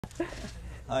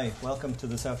Hi, welcome to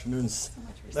this afternoon's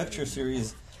lecture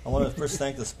series. I want to first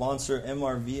thank the sponsor,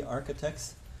 MRV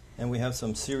Architects, and we have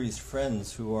some series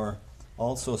friends who are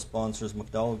also sponsors,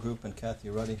 McDowell Group and Kathy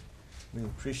Ruddy. We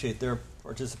appreciate their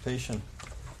participation.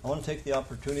 I want to take the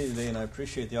opportunity today, and I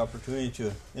appreciate the opportunity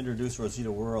to introduce Rosita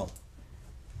Wuerl.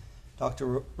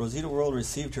 Dr. Rosita Wuerl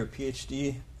received her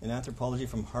PhD in anthropology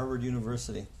from Harvard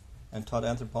University and taught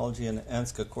anthropology and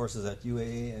ANSCA courses at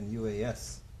UAA and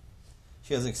UAS.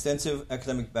 She has extensive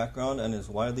academic background and is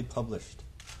widely published.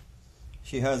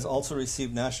 She has also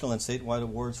received national and statewide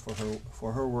awards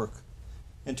for her work.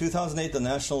 In 2008, the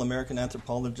National American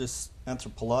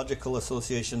Anthropological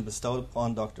Association bestowed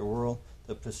upon Dr. Wuerl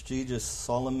the prestigious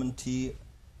Solomon T.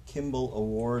 Kimball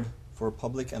Award for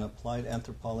Public and Applied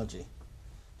Anthropology.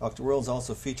 Dr. Wuerl is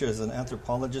also featured as an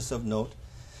anthropologist of note,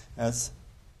 as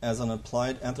an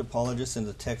applied anthropologist in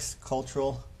the text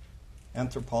Cultural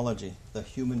Anthropology, The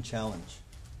Human Challenge.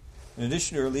 In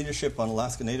addition to her leadership on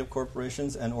Alaska Native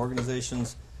corporations and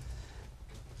organizations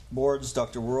boards,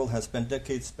 Dr. Wuerl has spent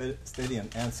decades studying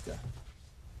ANSCA.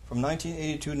 From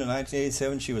 1982 to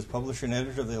 1987, she was publisher and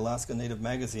editor of the Alaska Native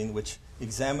magazine, which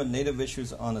examined Native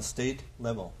issues on a state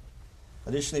level.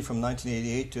 Additionally, from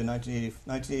 1988 to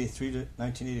 1983 to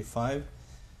 1985,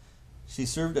 she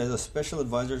served as a special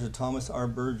advisor to Thomas R.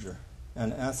 Berger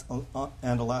and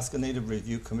Alaska Native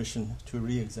Review Commission to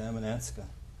re-examine ANSCA.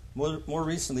 More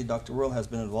recently, Dr. Wuerl has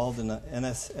been involved in an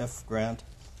NSF grant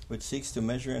which seeks to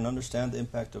measure and understand the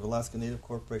impact of Alaska Native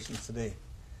corporations today.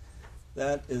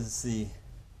 That is the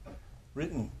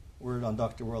written word on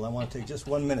Dr. Wuerl. I want to take just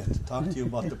 1 minute to talk to you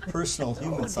about the personal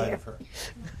human side of her.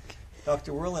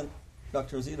 Dr.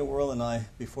 Rosita Wuerl and I,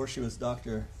 before she was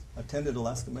doctor, attended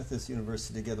Alaska Methodist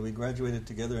University together. We graduated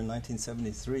together in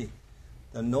 1973.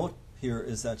 The note here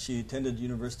is that she attended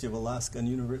University of Alaska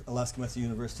and Alaska Methodist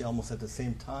University almost at the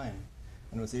same time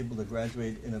and was able to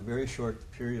graduate in a very short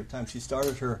period of time. She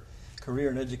started her career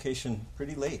in education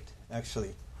pretty late,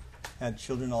 actually. Had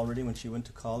children already when she went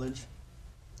to college.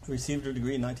 Received her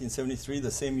degree in 1973,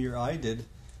 the same year I did,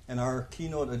 and our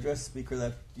keynote address speaker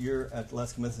that year at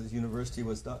Alaska Methodist University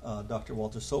was Dr.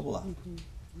 Walter Sobola. Mm-hmm.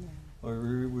 Yeah.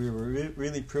 We were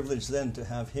really privileged then to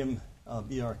have him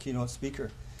be our keynote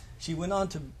speaker. She went on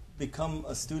to become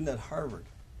a student at Harvard,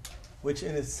 which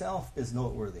in itself is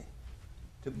noteworthy.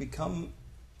 To become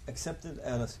accepted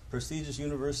at a prestigious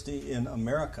university in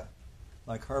America,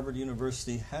 like Harvard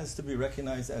University, has to be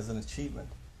recognized as an achievement.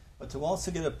 But to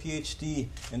also get a PhD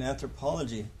in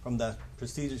anthropology from that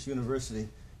prestigious university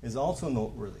is also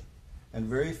noteworthy. And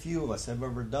very few of us have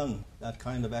ever done that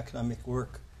kind of academic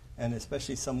work, and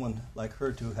especially someone like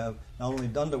her to have not only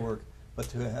done the work, but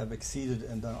to have exceeded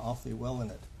and done awfully well in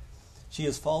it. She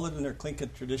has followed in her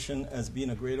Tlingit tradition as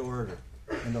being a great orator.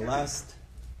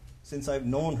 Since I've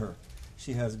known her,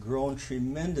 she has grown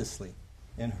tremendously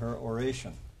in her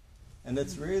oration. And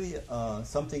it's really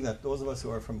something that those of us who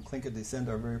are from Tlingit descent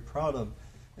are very proud of,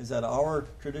 is that our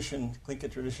tradition,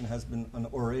 Tlingit tradition, has been an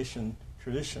oration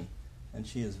tradition. And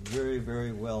she is very,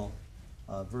 very well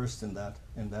versed in that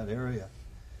area.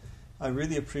 I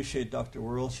really appreciate Dr.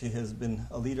 Wuerl. She has been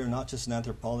a leader not just in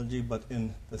anthropology, but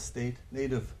in the state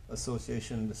Native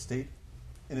Association, the state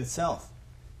in itself,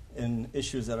 in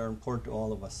issues that are important to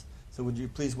all of us. So would you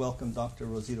please welcome Dr.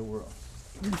 Rosita Wuerl.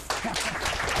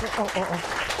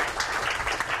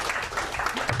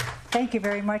 Thank you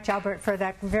very much, Albert, for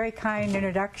that very kind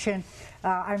introduction.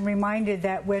 I'm reminded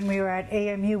that when we were at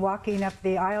AMU walking up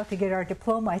the aisle to get our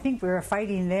diploma, I think we were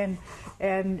fighting then,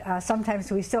 and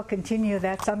sometimes we still continue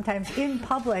that, sometimes in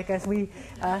public, as we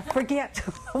forget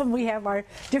when we have our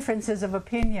differences of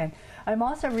opinion. I'm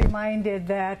also reminded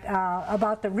that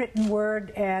about the written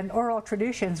word and oral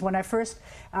traditions. When I first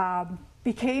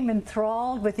became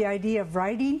enthralled with the idea of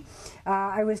writing,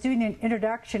 I was doing an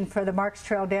introduction for the Marks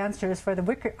Trail Dancers for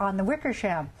on the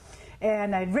Wickersham.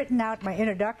 And I'd written out my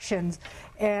introductions,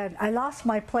 and I lost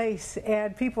my place.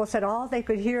 And people said all they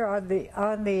could hear on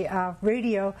the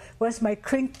radio was my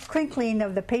crinkling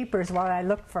of the papers while I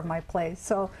looked for my place.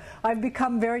 So I've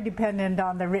become very dependent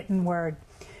on the written word.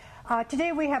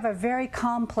 Today we have a very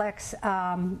complex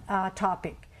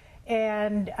topic,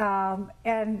 and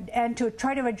to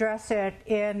try to address it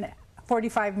in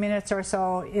 45 minutes or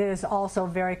so is also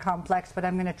very complex, but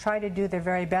I'm going to try to do the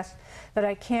very best that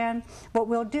I can. What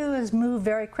we'll do is move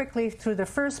very quickly through the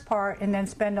first part and then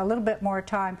spend a little bit more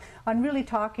time on really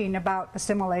talking about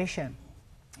assimilation.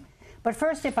 But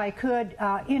first, if I could,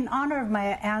 in honor of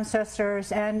my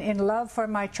ancestors and in love for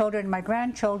my children, my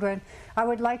grandchildren, I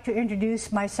would like to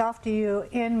introduce myself to you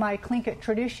in my Tlingit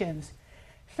traditions.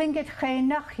 Tlingit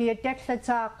Khainach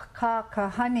Yedeksatzak Ka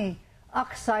Kahani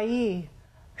Aksai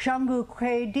Shangu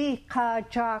Kwedi Ka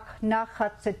Jak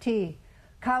Nachatsati,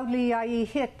 Kauli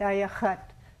Ayihit Ayachat,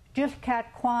 Jilkat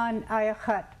Kwan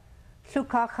Ayachat,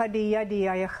 Sukachadi Yadi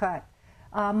Ayachat.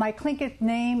 My Tlingit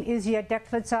name is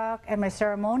Yadeklitzak, and my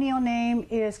ceremonial name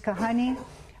is Kahani.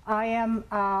 I am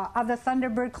of the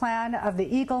Thunderbird clan of the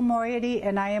Eagle Moiety,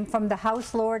 and I am from the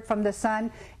House Lord, from the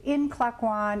Sun, in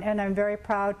Klakwan, and I'm very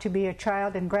proud to be a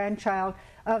child and grandchild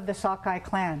of the Sakai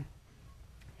clan.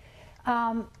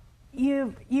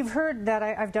 You've heard that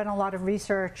I've done a lot of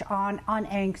research on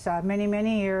ANCSA,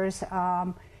 many years.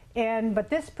 But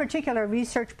this particular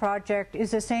research project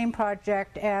is the same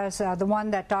project as the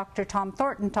one that Dr. Tom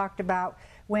Thornton talked about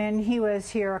when he was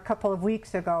here a couple of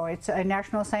weeks ago. It's a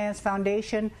National Science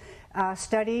Foundation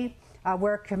study.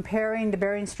 We're comparing the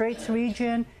Bering Straits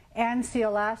region and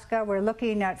Sealaska. We're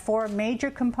looking at 4 major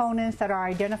components that are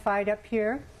identified up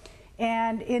here.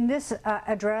 And in this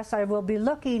address, I will be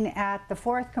looking at the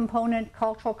 4th component,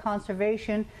 cultural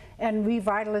conservation and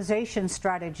revitalization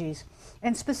strategies.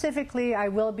 And specifically, I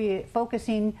will be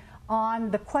focusing on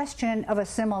the question of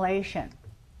assimilation.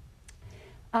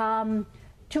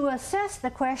 To assess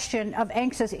the question of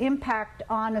ANCSA's impact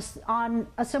on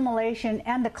assimilation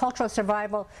and the cultural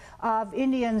survival of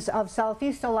Indians of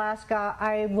Southeast Alaska,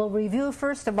 I will review,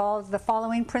 first of all, the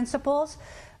following principles: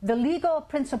 the legal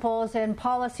principles and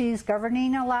policies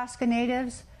governing Alaska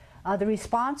Natives, the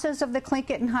responses of the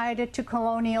Tlingit and Haida to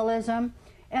colonialism,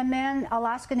 and then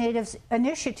Alaska Natives'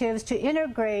 initiatives to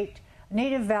integrate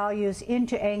Native values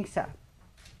into ANCSA.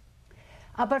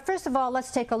 But first of all,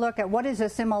 let's take a look at what is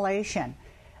assimilation.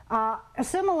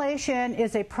 Assimilation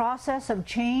is a process of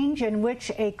change in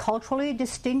which a culturally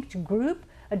distinct group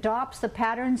adopts the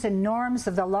patterns and norms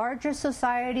of the larger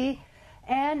society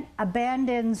and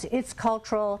abandons its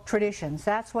cultural traditions.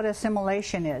 That's what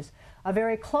assimilation is. A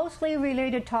very closely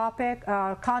related topic,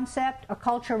 concept,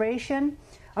 acculturation.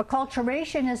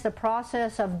 Acculturation is the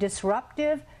process of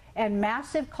disruptive and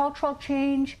massive cultural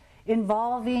change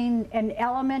involving an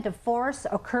element of force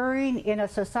occurring in a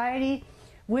society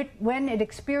when it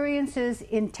experiences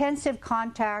intensive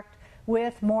contact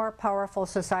with more powerful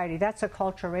society. That's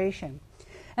acculturation.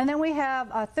 And then we have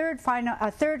a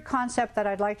third concept that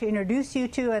I'd like to introduce you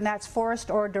to, and that's forced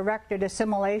or directed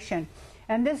assimilation.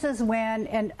 And this is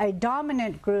when a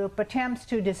dominant group attempts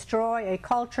to destroy a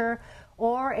culture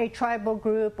or a tribal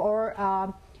group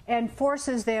and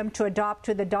forces them to adopt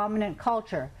to the dominant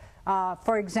culture.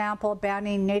 For example,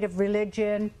 banning native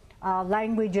religion,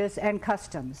 languages, and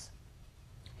customs.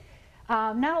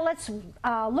 Now let's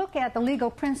look at the legal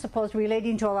principles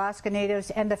relating to Alaska Natives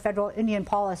and the federal Indian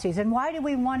policies. And why do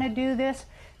we want to do this?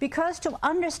 Because to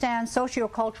understand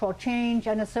sociocultural change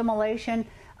and assimilation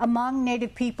among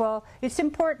Native people, it's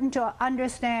important to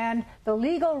understand the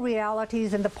legal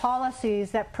realities and the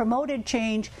policies that promoted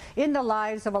change in the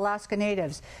lives of Alaska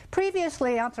Natives.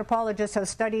 Previously, anthropologists have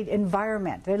studied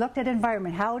environment. They looked at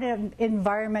environment. How did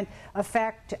environment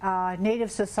affect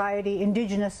Native society,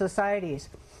 indigenous societies?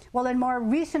 Well, in more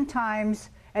recent times,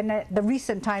 and the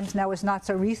recent times now is not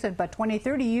so recent, but 20,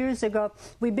 30 years ago,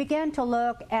 we began to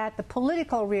look at the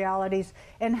political realities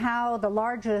and how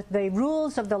the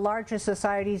rules of the larger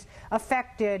societies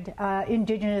affected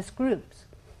indigenous groups.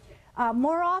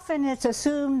 More often it's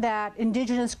assumed that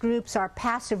indigenous groups are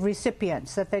passive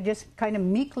recipients, that they just kind of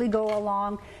meekly go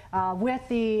along with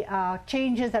the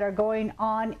changes that are going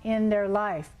on in their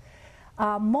life.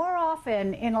 More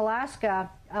often in Alaska,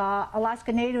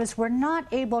 Alaska Natives were not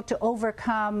able to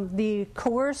overcome the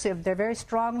coercive, they're very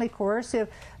strongly coercive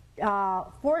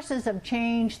forces of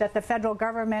change that the federal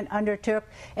government undertook,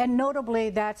 and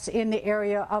notably that's in the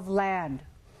area of land.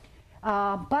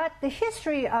 But the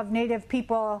history of Native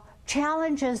people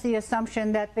challenges the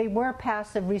assumption that they were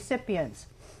passive recipients.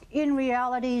 In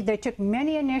reality, they took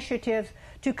many initiatives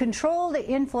to control the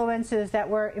influences that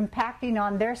were impacting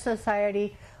on their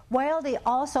society, while they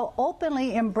also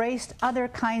openly embraced other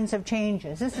kinds of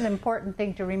changes. This is an important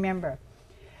thing to remember.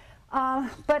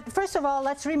 But first of all,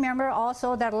 let's remember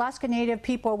also that Alaska Native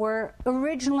people were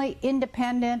originally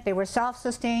independent. They were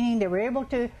self-sustaining. They were able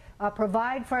to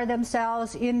provide for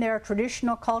themselves in their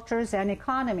traditional cultures and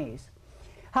economies.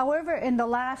 However, in the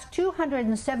last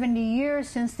 270 years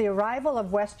since the arrival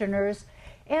of Westerners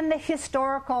and the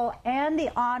historical and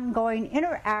the ongoing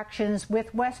interactions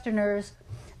with Westerners,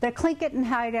 the Tlingit and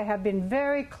Haida have been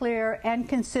very clear and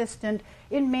consistent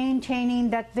in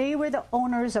maintaining that they were the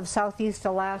owners of Southeast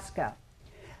Alaska.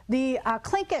 The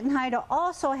Tlingit and Haida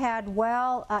also had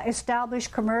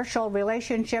well-established commercial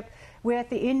relationship with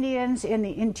the Indians in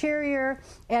the interior,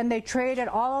 and they traded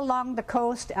all along the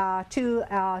coast to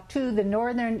the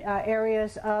northern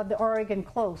areas of the Oregon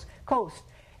coast.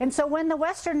 And so when the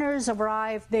Westerners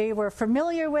arrived, they were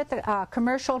familiar with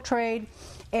commercial trade,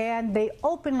 and they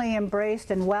openly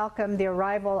embraced and welcomed the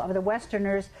arrival of the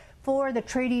Westerners for the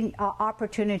trading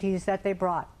opportunities that they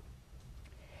brought.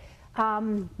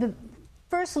 The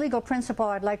first legal principle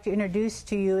I'd like to introduce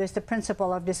to you is the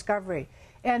principle of discovery.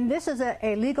 And this is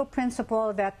a legal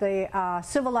principle that the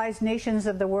civilized nations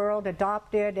of the world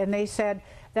adopted, and they said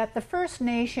that the first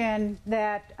nation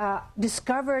that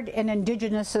discovered an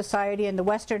indigenous society in the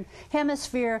Western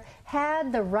Hemisphere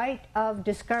had the right of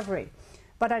discovery.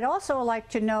 But I'd also like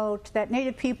to note that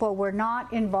Native people were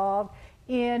not involved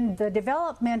in the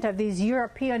development of these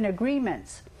European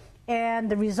agreements. And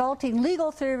the resulting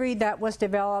legal theory that was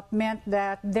developed meant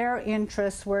that their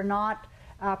interests were not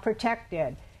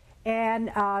protected. And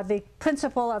the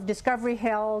principle of discovery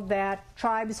held that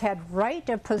tribes had right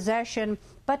of possession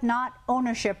but not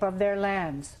ownership of their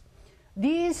lands.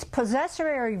 These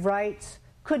possessory rights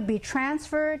could be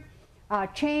transferred,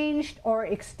 changed, or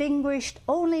extinguished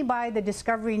only by the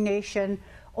discovery nation,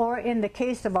 or in the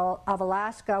case of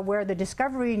Alaska, where the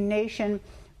discovery nation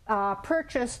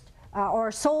purchased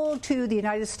or sold to the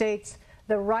United States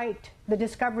the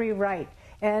discovery right.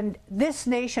 And this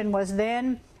nation was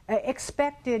then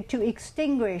expected to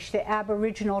extinguish the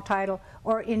Aboriginal title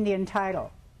or Indian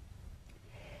title.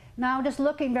 Now, just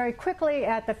looking very quickly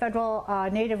at the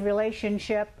federal-native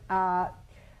relationship,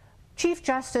 Chief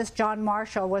Justice John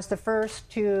Marshall was the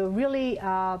first to really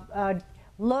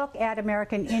look at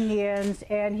American Indians,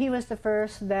 and he was the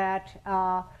first that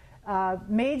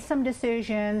made some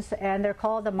decisions, and they're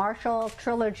called the Marshall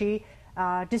Trilogy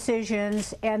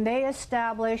decisions, and they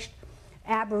established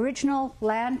Aboriginal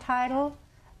land title,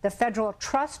 the federal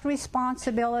trust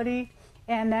responsibility,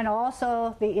 and then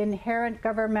also the inherent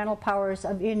governmental powers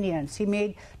of Indians. He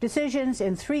made decisions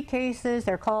in 3 cases.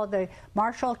 They're called the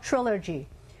Marshall Trilogy.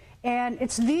 And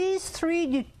it's these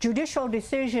 3 judicial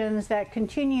decisions that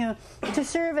continue to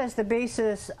serve as the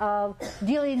basis of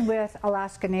dealing with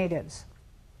Alaska Natives.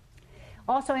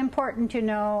 Also important to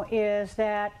know is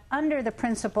that under the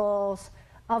principles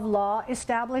of law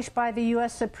established by the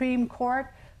U.S. Supreme Court,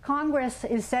 Congress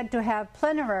is said to have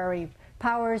plenary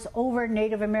powers over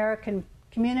Native American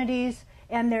communities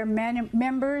and their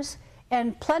members,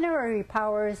 and plenary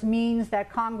powers means that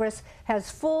Congress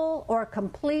has full or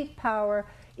complete power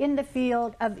in the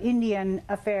field of Indian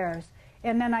affairs.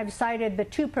 And then I've cited the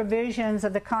 2 provisions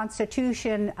of the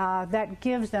Constitution that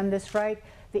gives them this right,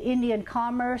 the Indian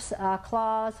Commerce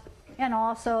Clause and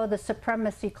also the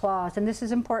Supremacy Clause. And this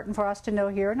is important for us to know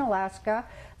here in Alaska,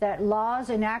 that laws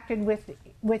enacted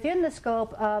within the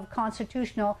scope of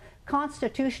constitutional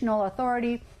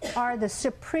authority are the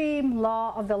supreme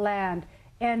law of the land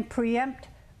and preempt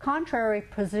contrary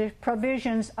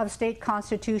provisions of state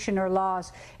constitution or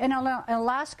laws. In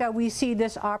Alaska, we see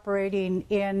this operating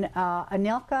in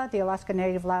ANILCA, the Alaska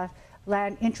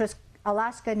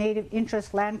Native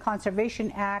Interest Land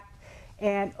Conservation Act,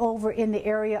 and over in the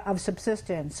area of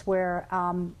subsistence, where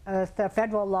the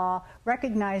federal law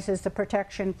recognizes the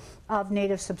protection of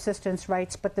Native subsistence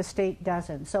rights, but the state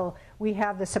doesn't. So we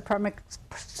have the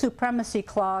Supremacy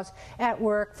Clause at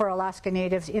work for Alaska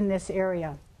Natives in this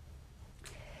area.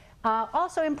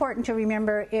 Also important to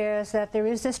remember is that there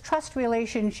is this trust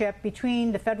relationship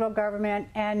between the federal government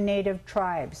and Native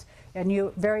tribes. And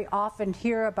you very often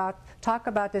hear talk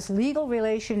about this legal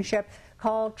relationship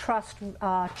called trust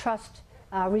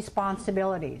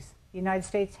responsibilities. The United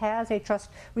States has a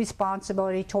trust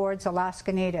responsibility towards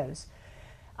Alaska Natives.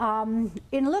 In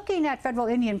looking at federal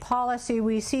Indian policy,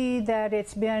 we see that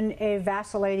it's been a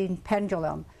vacillating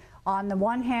pendulum. On the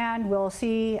one hand, we'll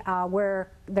see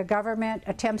where the government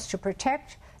attempts to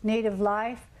protect Native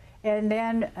life, and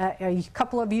then a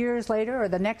couple of years later, or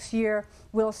the next year,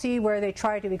 we'll see where they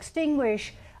try to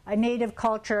extinguish a Native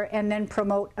culture and then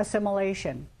promote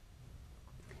assimilation.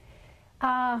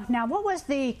 Now, what was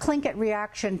the Tlingit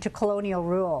reaction to colonial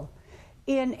rule?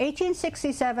 In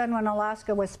 1867, when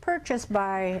Alaska was purchased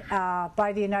by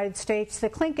the United States,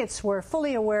 the Tlingits were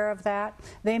fully aware of that.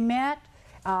 They met.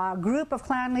 A group of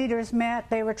clan leaders met.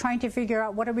 They were trying to figure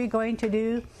out, what are we going to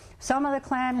do? Some of the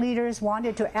clan leaders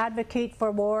wanted to advocate for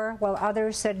war, while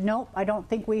others said, nope, I don't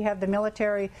think we have the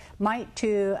military might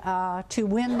to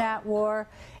win that war.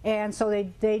 And so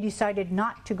they decided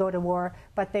not to go to war,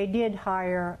 but they did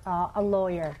hire a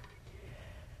lawyer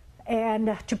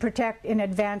and to protect and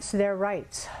advance their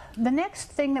rights. The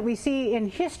next thing that we see in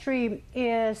history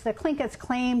is the Tlinkits'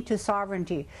 claim to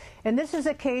sovereignty. And this is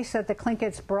a case that the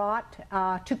Tlinkits brought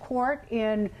to court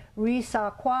in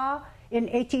Risaqua in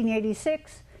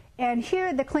 1886. And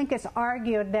here the Tlinkits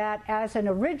argued that as an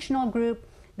original group,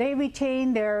 they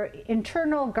retain their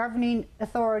internal governing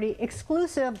authority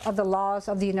exclusive of the laws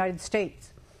of the United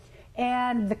States.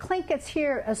 And the Tlinkits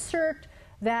here assert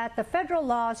that the federal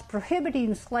laws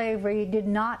prohibiting slavery did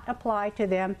not apply to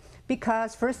them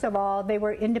because, first of all, they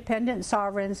were independent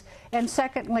sovereigns, and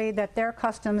secondly, that their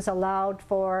customs allowed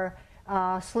for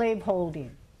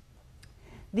slaveholding.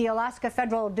 The Alaska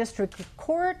Federal District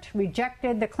Court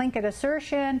rejected the Tlingit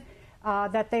assertion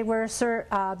that they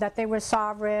were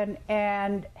sovereign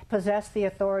and possessed the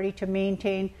authority to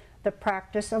maintain the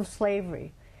practice of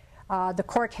slavery. The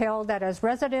court held that as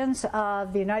residents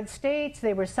of the United States,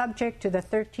 they were subject to the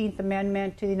 13th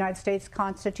Amendment to the United States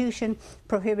Constitution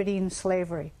prohibiting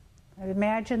slavery.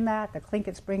 Imagine that, the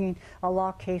Tlinkits bringing a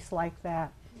law case like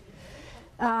that.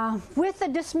 With the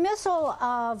dismissal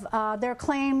of their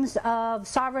claims of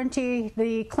sovereignty,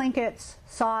 the Tlinkits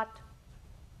sought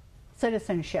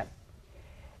citizenship.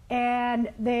 And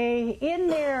they, in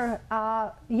their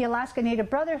the Alaska Native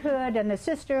Brotherhood and the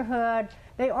Sisterhood,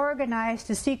 they organized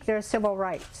to seek their civil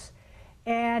rights.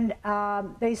 And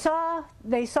they saw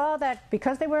that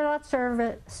because they were not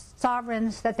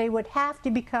sovereigns, that they would have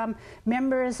to become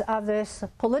members of this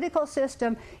political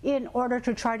system in order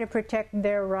to try to protect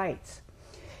their rights.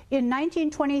 In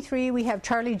 1923, we have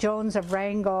Charlie Jones of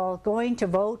Wrangell going to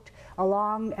vote,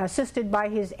 assisted by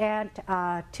his aunt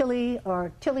Tilly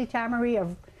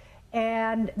Tamery,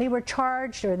 and they were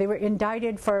charged, or they were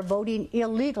indicted for voting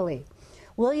illegally.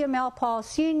 William L. Paul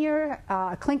Sr.,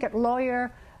 a Tlingit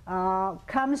lawyer,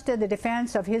 comes to the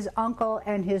defense of his uncle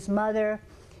and his mother,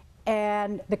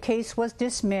 and the case was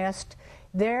dismissed,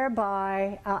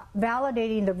 thereby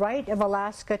validating the right of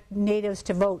Alaska Natives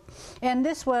to vote. And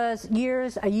this was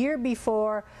a year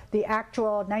before the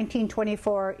actual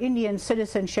 1924 Indian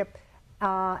Citizenship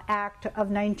Act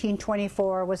of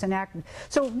 1924 was enacted.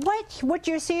 So what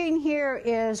you're seeing here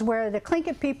is where the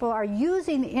Tlingit people are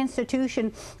using the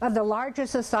institution of the larger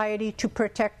society to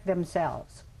protect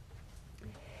themselves.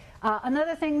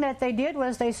 Another thing that they did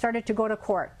was they started to go to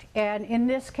court. And in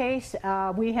this case,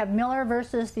 we have Miller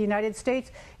versus the United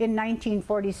States in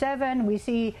 1947. We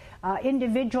see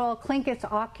individual Tlinkits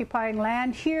occupying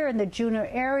land here in the Juneau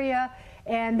area,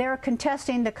 and they're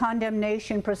contesting the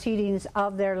condemnation proceedings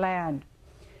of their land.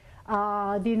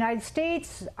 The United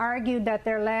States argued that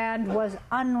their land was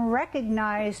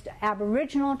unrecognized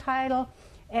Aboriginal title,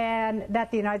 and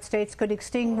that the United States could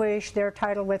extinguish their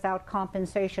title without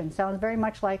compensation. Sounds very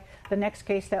much like the next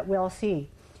case that we'll see.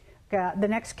 The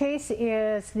next case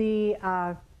is the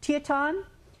Teton,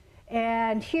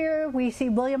 and here we see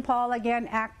William Paul again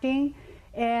acting,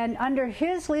 and under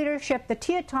his leadership, the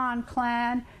Teton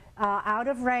clan out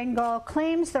of Wrangell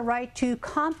claims the right to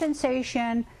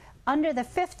compensation under the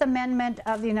Fifth Amendment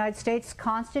of the United States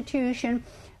Constitution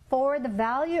for the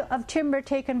value of timber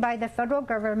taken by the federal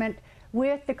government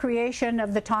with the creation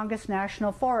of the Tongass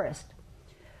National Forest.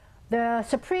 The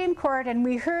Supreme Court, and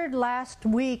we heard last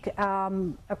week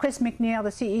Chris McNeil,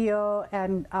 the CEO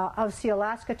of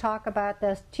Sealaska, talk about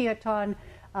the Teton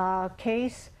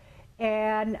case,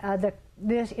 and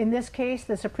in this case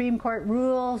the Supreme Court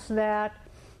rules that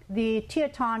the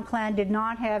Teton clan did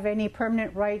not have any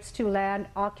permanent rights to land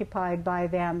occupied by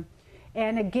them.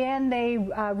 And again, they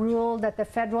ruled that the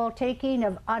federal taking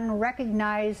of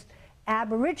unrecognized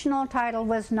Aboriginal title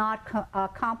was not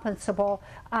compensable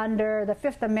under the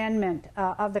Fifth Amendment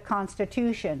of the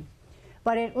Constitution.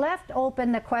 But it left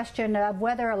open the question of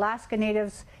whether Alaska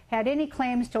Natives had any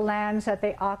claims to lands that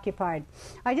they occupied.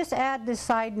 I just add this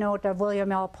side note of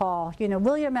William L. Paul. You know,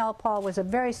 William L. Paul was a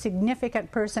very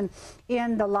significant person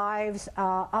in the lives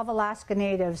of Alaska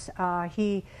Natives.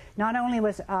 He not only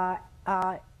was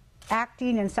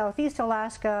acting in Southeast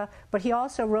Alaska, but he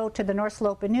also wrote to the North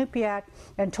Slope Inupiat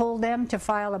and told them to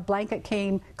file a blanket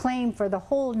claim for the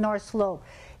whole North Slope.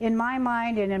 In my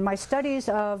mind and in my studies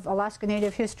of Alaska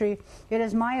Native history, it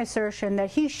is my assertion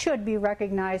that he should be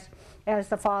recognized as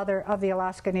the father of the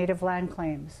Alaska Native land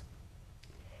claims.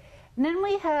 And then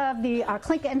we have the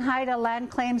Tlingit and Haida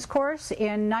land claims course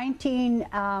in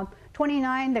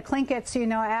 1929. The Tlinkits, you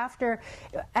know,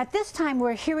 at this time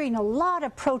we're hearing a lot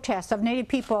of protests of Native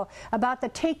people about the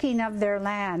taking of their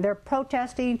land. They're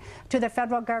protesting to the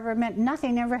federal government.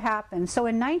 Nothing ever happened. So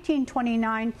in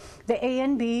 1929, the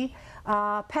ANB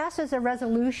passes a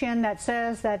resolution that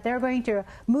says that they're going to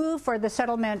move for the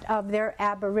settlement of their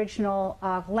Aboriginal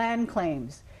land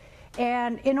claims.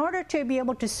 And in order to be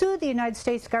able to sue the United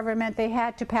States government, they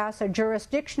had to pass a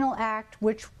jurisdictional act,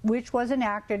 which was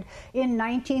enacted in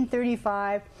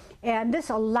 1935. And this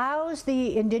allows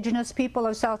the indigenous people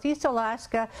of Southeast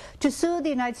Alaska to sue the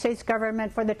United States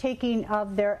government for the taking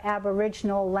of their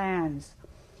Aboriginal lands.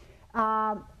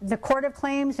 The Court of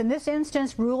Claims in this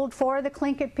instance ruled for the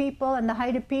Tlingit people and the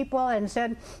Haida people and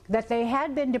said that they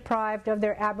had been deprived of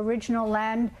their Aboriginal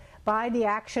land by the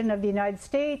action of the United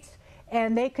States,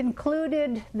 and they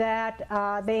concluded that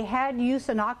they had use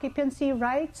and occupancy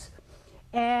rights,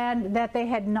 and that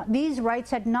these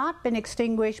rights had not been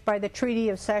extinguished by the Treaty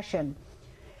of Cession.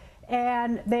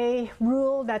 And they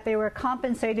ruled that they were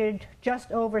compensated just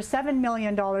over $7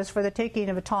 million for the taking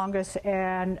of Tongass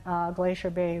and Glacier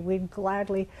Bay. We'd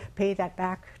gladly pay that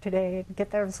back today and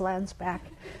get those lands back.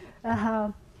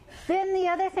 Then the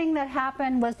other thing that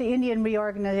happened was the Indian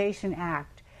Reorganization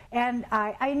Act. And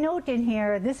I note in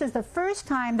here, this is the first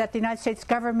time that the United States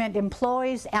government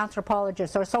employs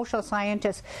anthropologists or social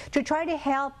scientists to try to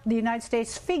help the United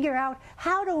States figure out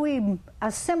how do we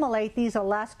assimilate these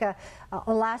American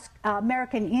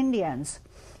Indians.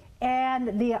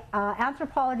 And the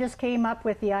anthropologists came up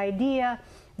with the idea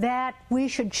that we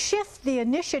should shift the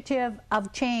initiative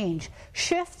of change,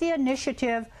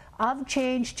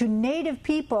 to Native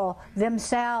people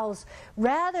themselves,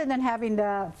 rather than having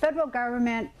the federal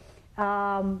government,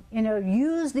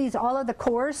 use all of the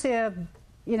coercive,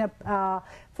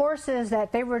 forces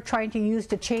that they were trying to use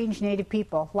to change Native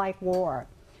people, like war.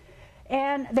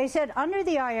 And they said under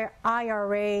the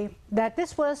IRA that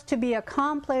this was to be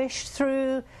accomplished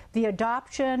through the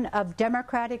adoption of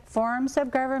democratic forms of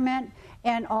government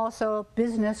and also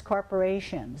business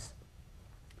corporations.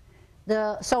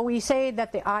 So we say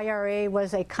that the IRA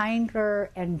was a kinder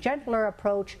and gentler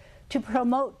approach to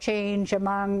promote change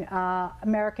among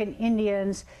American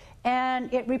Indians,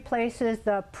 and it replaces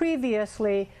the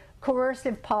previously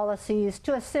coercive policies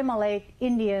to assimilate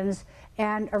Indians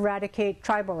and eradicate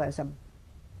tribalism.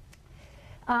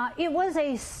 It was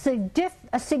a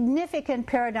significant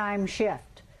paradigm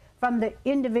shift from the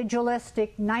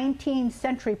individualistic 19th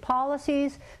century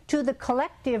policies to the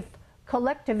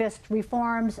collectivist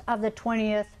reforms of the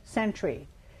 20th century.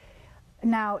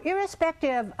 Now,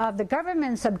 irrespective of the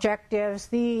government's objectives,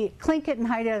 the Tlingit and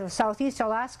Haida of Southeast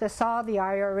Alaska saw the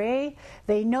IRA.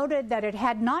 They noted that it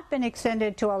had not been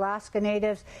extended to Alaska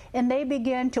Natives, and they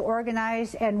began to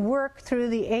organize and work through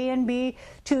the A&B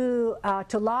to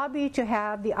lobby to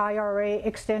have the IRA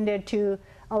extended to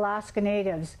Alaska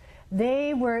Natives.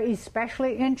 They were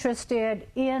especially interested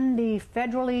in the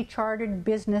federally chartered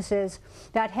businesses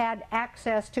that had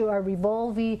access to a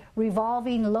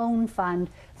revolving loan fund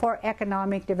for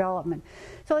economic development.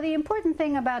 So the important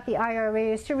thing about the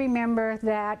IRA is to remember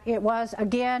that it was,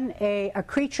 again, a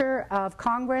creature of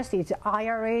Congress. These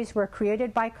IRAs were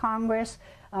created by Congress.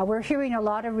 We're hearing a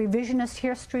lot of revisionist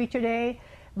history today,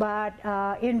 but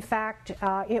in fact,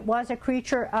 it was a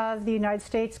creature of the United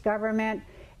States government.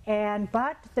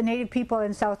 But the Native people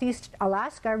in Southeast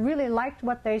Alaska really liked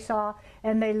what they saw,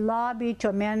 and they lobbied to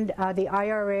amend the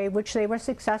IRA, which they were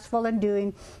successful in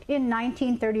doing in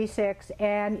 1936,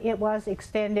 and it was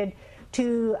extended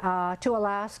to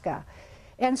Alaska.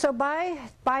 And so by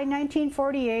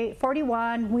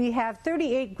 1941, we have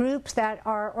 38 groups that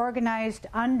are organized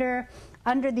under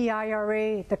the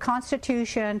IRA, the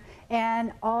Constitution,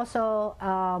 and also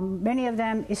many of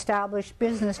them established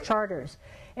business charters.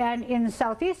 And in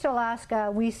Southeast Alaska,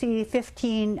 we see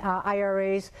 15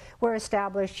 IRAs were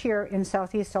established here in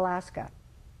Southeast Alaska.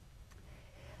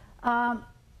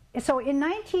 So in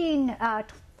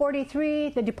 1943,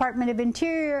 the Department of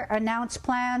Interior announced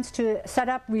plans to set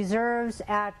up reserves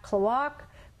at Klawock,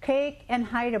 Kake, and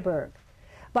Heidelberg.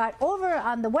 But over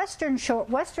on the western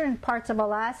parts of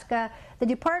Alaska, the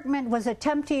department was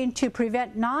attempting to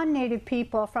prevent non-Native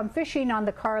people from fishing on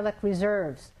the Karluk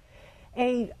reserves.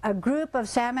 A group of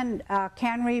salmon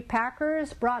cannery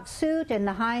packers brought suit in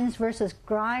the Hines versus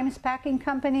Grimes Packing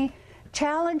Company,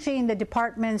 challenging the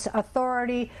department's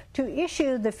authority to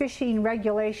issue the fishing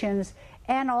regulations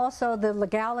and also the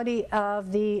legality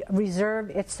of the reserve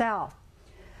itself.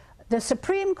 The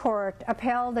Supreme Court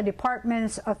upheld the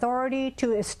department's authority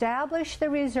to establish the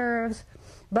reserves,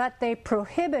 but they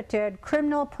prohibited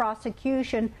criminal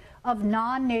prosecution of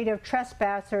non-Native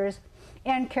trespassers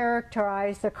and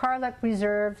characterized the Karluk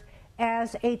Reserve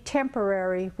as a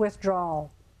temporary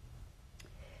withdrawal.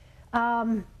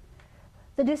 The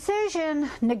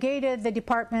decision negated the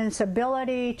department's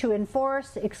ability to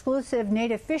enforce exclusive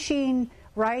Native fishing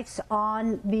rights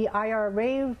on the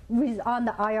IRA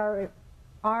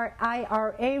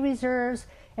reserves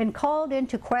and called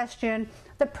into question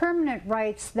the permanent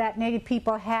rights that Native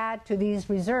people had to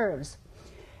these reserves.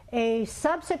 A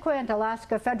subsequent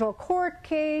Alaska federal court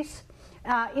case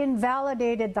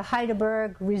invalidated the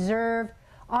Heidelberg Reserve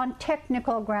on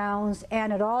technical grounds,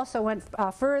 and it also went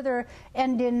further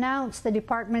and denounced the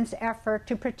department's effort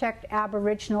to protect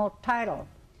Aboriginal title.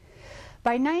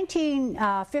 By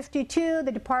 1952,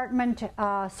 the Department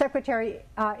Secretary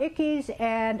Ickes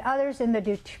and others in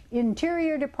the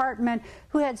Interior Department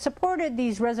who had supported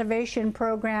these reservation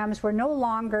programs were no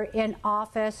longer in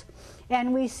office,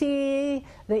 and we see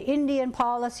the Indian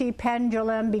policy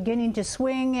pendulum beginning to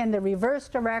swing in the reverse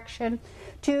direction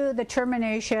to the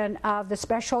termination of the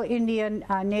special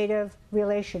Indian-Native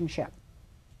relationship.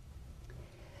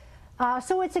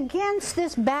 So it's against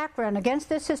this background, against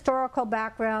this historical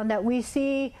background, that we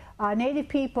see Native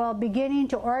people beginning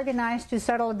to organize to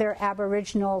settle their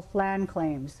Aboriginal land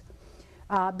claims.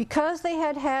 Because they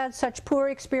had had such poor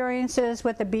experiences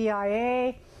with the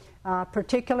BIA,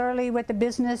 particularly with the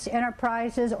business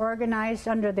enterprises organized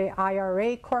under the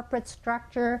IRA corporate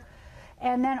structure,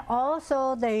 and then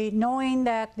also knowing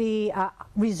that the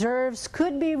reserves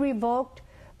could be revoked,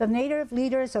 the Native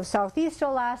leaders of Southeast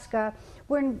Alaska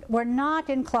were not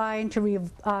inclined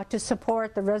to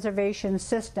support the reservation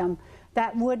system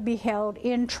that would be held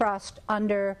in trust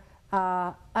under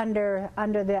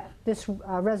this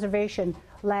reservation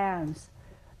lands.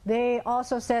 They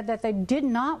also said that they did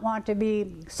not want to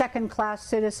be second-class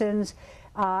citizens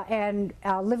and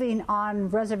living on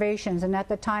reservations, and at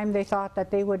the time they thought that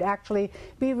they would actually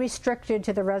be restricted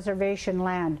to the reservation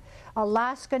land.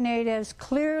 Alaska Natives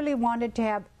clearly wanted to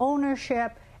have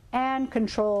ownership and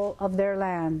control of their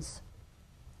lands.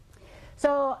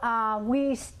 So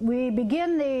we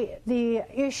begin the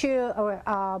issue,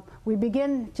 we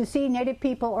begin to see Native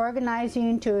people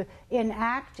organizing to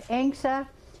enact ANCSA,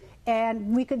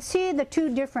 and we could see the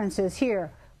two differences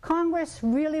here. Congress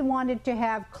really wanted to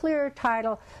have clear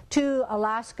title to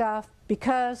Alaska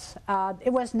because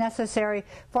it was necessary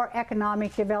for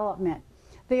economic development.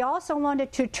 They also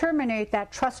wanted to terminate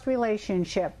that trust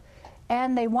relationship,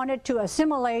 and they wanted to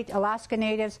assimilate Alaska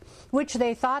Natives, which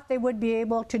they thought they would be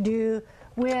able to do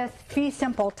with fee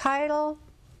simple title,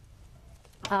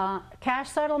 cash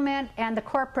settlement, and the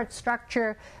corporate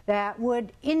structure that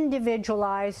would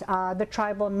individualize the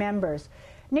tribal members.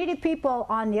 Native people,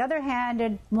 on the other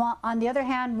hand,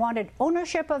 wanted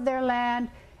ownership of their land,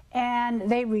 and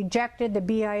they rejected the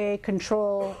BIA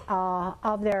control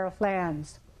of their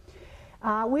lands.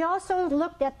 We also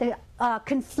looked at the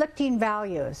conflicting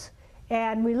values.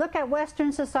 And we look at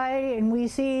Western society and we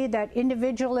see that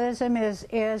individualism is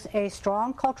a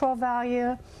strong cultural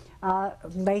value.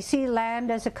 They see land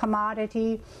as a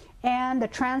commodity, and the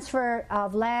transfer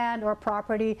of land or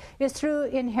property is through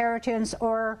inheritance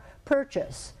or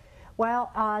purchase. While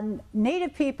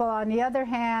Native people, on the other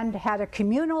hand, had a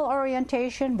communal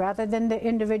orientation rather than the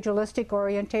individualistic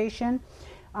orientation.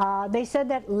 They said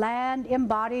that land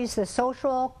embodies the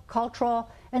social, cultural,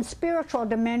 and spiritual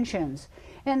dimensions.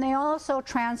 And they also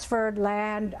transferred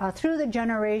land through the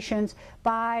generations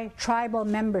by tribal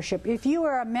membership. If you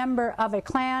were a member of a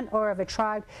clan or of a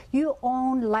tribe, you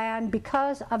owned land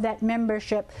because of that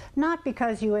membership, not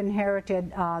because you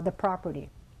inherited the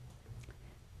property.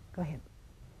 Go ahead.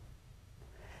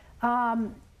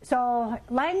 So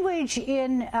language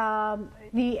in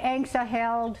the ANCSA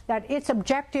held that its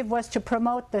objective was to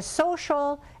promote the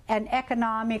social and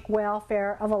economic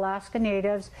welfare of Alaska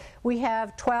Natives. We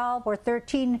have 12 or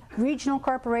 13 regional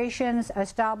corporations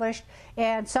established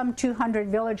and some 200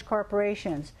 village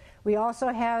corporations. We also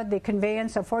have the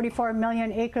conveyance of 44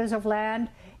 million acres of land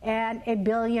and $1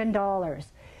 billion.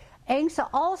 ANCSA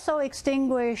also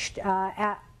extinguished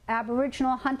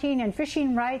Aboriginal hunting and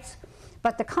fishing rights,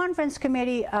 but the Conference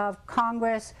Committee of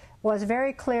Congress was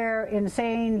very clear in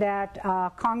saying that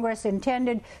Congress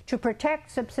intended to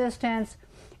protect subsistence,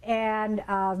 and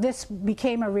this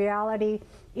became a reality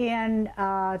in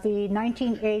the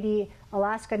 1980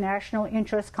 Alaska National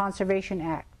Interest Conservation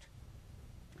Act.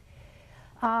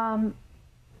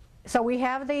 So we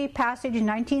have the passage in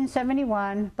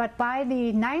 1971, but by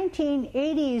the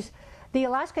 1980s, the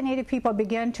Alaska Native people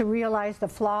began to realize the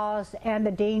flaws and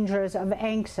the dangers of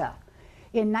ANCSA.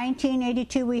 In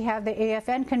 1982, we have the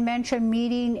AFN convention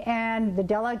meeting, and the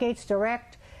delegates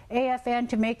direct AFN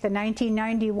to make the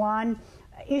 1991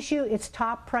 issue its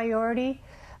top priority.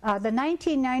 The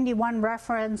 1991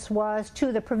 reference was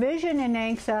to the provision in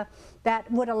ANCSA that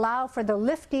would allow for the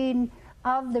lifting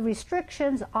of the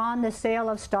restrictions on the sale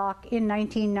of stock in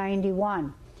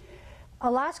 1991.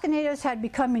 Alaska Natives had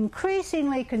become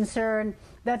increasingly concerned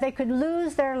that they could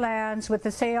lose their lands with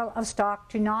the sale of stock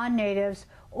to non-natives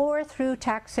or through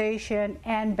taxation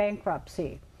and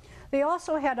bankruptcy. They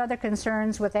also had other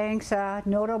concerns with ANCSA,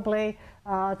 notably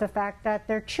the fact that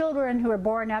their children who were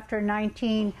born after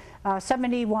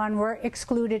 1971 were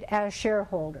excluded as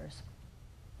shareholders.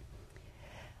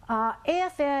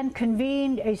 AFN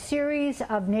convened a series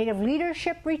of Native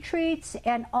leadership retreats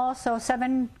and also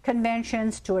 7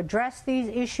 conventions to address these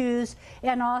issues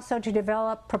and also to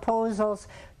develop proposals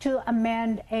to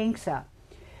amend ANCSA.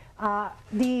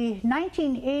 The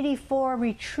 1984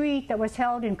 retreat that was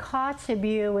held in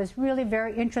Kotzebue was really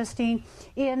very interesting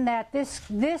in that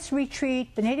this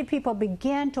retreat, the Native people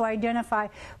began to identify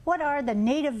what are the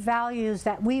Native values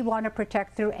that we want to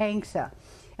protect through ANCSA.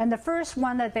 And the first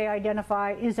one that they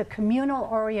identify is a communal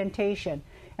orientation.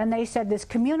 And they said this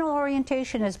communal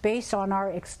orientation is based on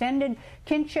our extended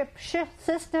kinship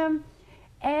system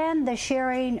and the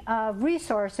sharing of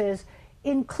resources,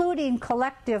 including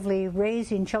collectively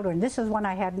raising children. This is one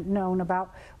I hadn't known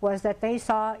about, was that they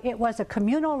saw it was a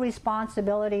communal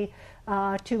responsibility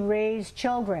to raise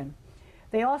children.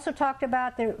 They also talked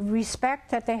about the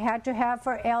respect that they had to have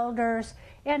for elders,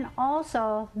 and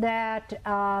also that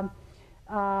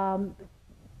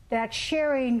that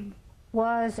sharing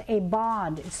was a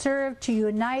bond. It served to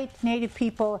unite Native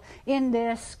people in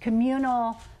this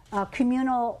communal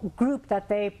group that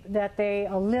they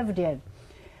lived in.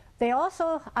 They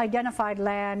also identified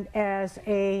land as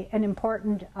an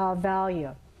important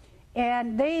value.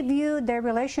 And they viewed their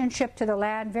relationship to the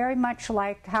land very much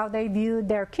like how they viewed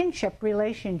their kinship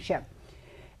relationship.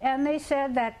 And they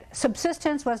said that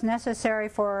subsistence was necessary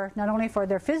for not only for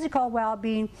their physical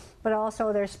well-being, but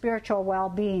also their spiritual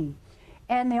well-being.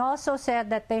 And they also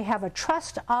said that they have a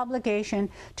trust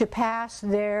obligation to pass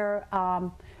their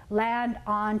land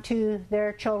on to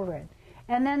their children.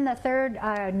 And then the third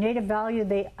Native value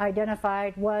they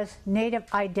identified was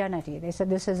Native identity. They said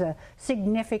this is a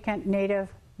significant Native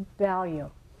value.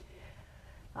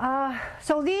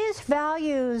 So these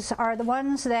values are the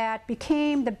ones that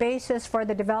became the basis for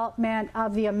the development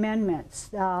of the amendments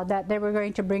that they were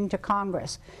going to bring to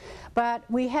Congress. But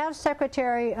we have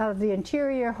Secretary of the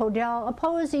Interior Hodel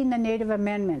opposing the Native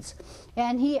amendments,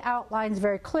 and he outlines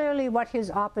very clearly what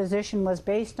his opposition was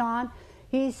based on.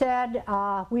 He said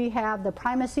we have the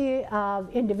primacy of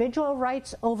individual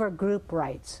rights over group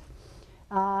rights.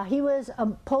 He was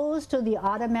opposed to the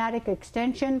automatic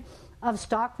extension of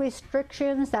stock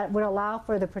restrictions that would allow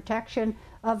for the protection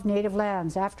of Native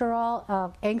lands. After all,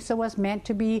 ANCSA was meant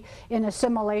to be an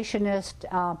assimilationist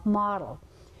model.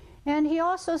 And he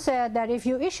also said that if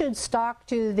you issued stock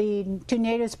to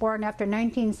natives born after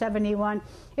 1971,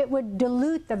 it would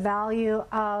dilute the value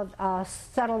of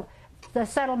the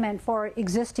settlement for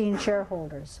existing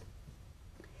shareholders.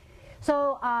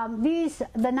 So the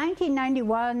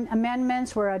 1991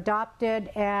 amendments were adopted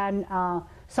and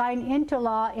signed into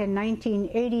law in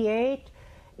 1988.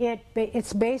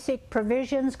 Its basic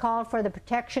provisions called for the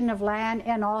protection of land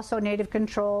and also Native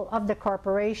control of the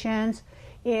corporations.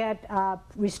 It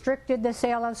restricted the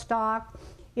sale of stock.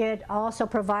 It also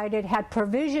had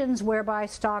provisions whereby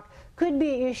stock could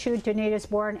be issued to natives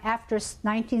born after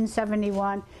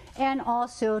 1971 and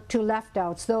also to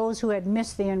left-outs, those who had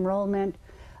missed the enrollment,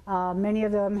 many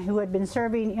of them who had been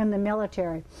serving in the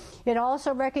military. It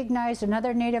also recognized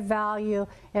another Native value,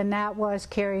 and that was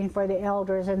caring for the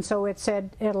elders, and so it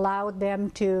said it allowed them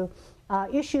to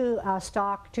issue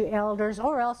stock to elders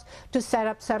or else to set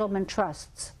up settlement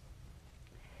trusts.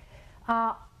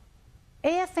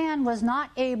 AFN was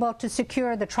not able to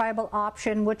secure the tribal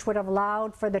option, which would have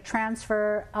allowed for the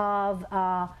transfer of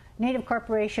Native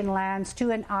corporation lands to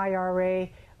an IRA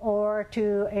or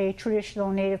to a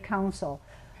traditional Native council.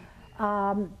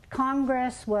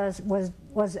 Congress was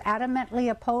adamantly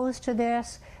opposed to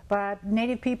this, but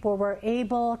Native people were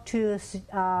able to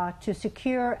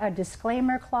secure a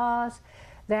disclaimer clause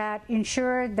that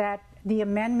ensured that the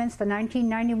amendments, the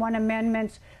 1991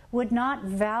 amendments, would not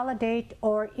validate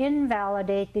or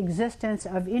invalidate the existence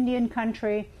of Indian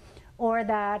country, or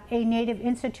that a Native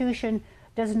institution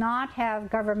does not have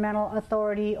governmental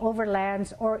authority over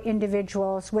lands or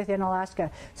individuals within Alaska.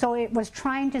 So it was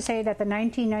trying to say that the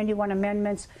 1991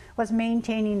 amendments was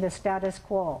maintaining the status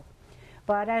quo.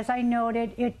 But as I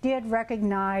noted, it did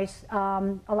recognize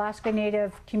Alaska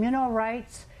Native communal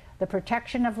rights, the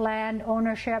protection of land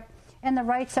ownership, and the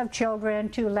rights of children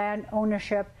to land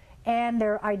ownership and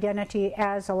their identity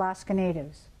as Alaska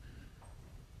Natives.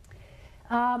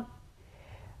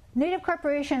 Native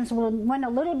corporations went a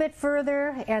little bit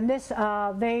further, and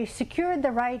they secured the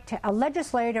right, a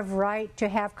legislative right, to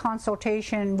have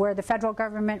consultation where the federal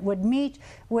government would meet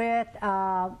with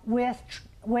ANCs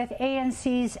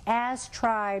as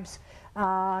tribes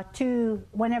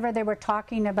whenever they were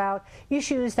talking about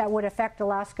issues that would affect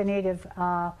Alaska Native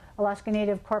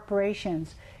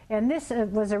corporations. And this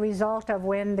was a result of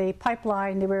when the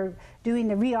pipeline, they were doing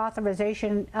the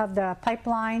reauthorization of the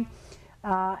pipeline.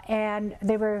 and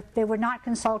they were not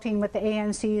consulting with the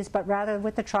ANCs, but rather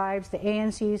with the tribes. The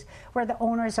ANCs were the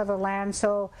owners of the land,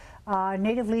 so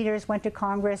Native leaders went to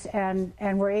Congress and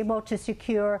were able to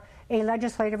secure a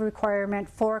legislative requirement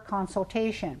for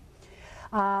consultation.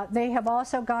 They have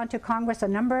also gone to Congress a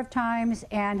number of times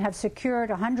and have secured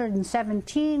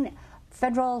 117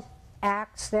 federal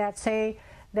acts that say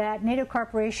that Native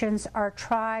corporations are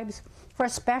tribes for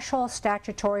special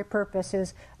statutory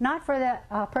purposes, not for the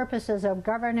purposes of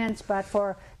governance, but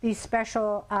for these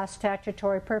special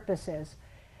statutory purposes.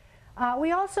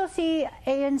 We also see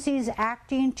ANCs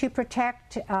acting to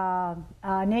protect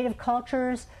Native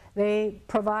cultures. They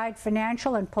provide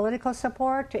financial and political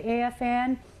support to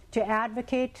AFN to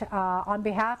advocate on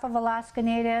behalf of Alaska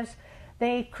Natives.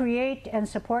 They create and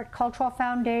support cultural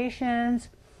foundations,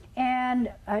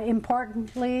 and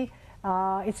importantly,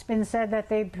 it's been said that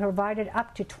they provided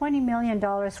up to $20 million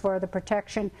for the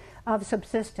protection of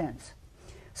subsistence.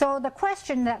 So the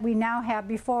question that we now have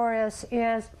before us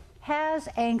is, has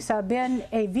ANCSA been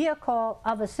a vehicle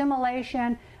of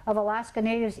assimilation of Alaska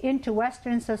Natives into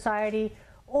Western society,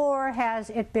 or has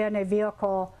it been a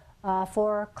vehicle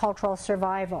for cultural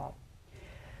survival?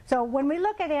 So when we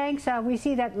look at ANCSA, we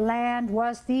see that land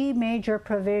was the major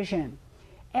provision,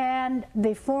 and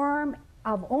the form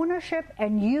of ownership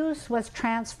and use was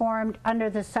transformed under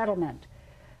the settlement.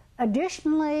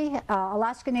 Additionally,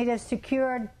 Alaska Natives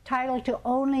secured title to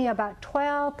only about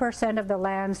 12% of the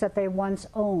lands that they once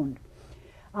owned.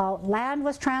 Land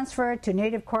was transferred to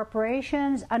Native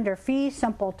corporations under fee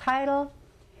simple title,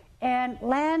 and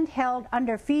land held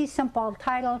under fee simple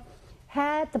title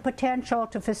had the potential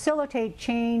to facilitate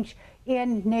change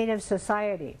in Native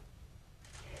society.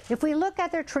 If we look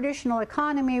at their traditional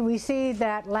economy, we see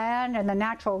that land and the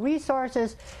natural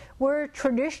resources were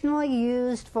traditionally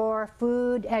used for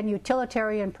food and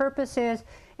utilitarian purposes,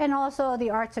 and also the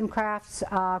arts and crafts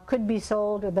could be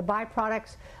sold, or the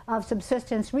byproducts of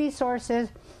subsistence resources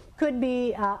could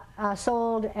be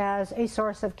sold as a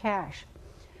source of cash.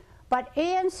 But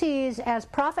ANCs, as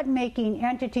profit-making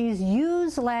entities,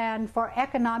 use land for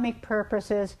economic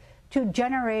purposes to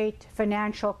generate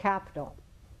financial capital.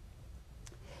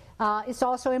 It's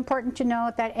also important to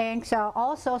note that ANCSA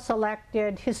also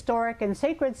selected historic and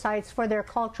sacred sites for their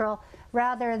cultural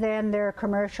rather than their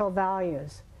commercial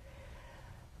values.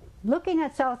 Looking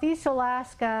at Southeast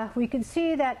Alaska, we can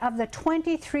see that of the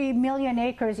 23 million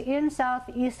acres in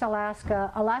Southeast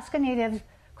Alaska, Alaska Native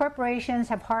corporations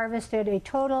have harvested a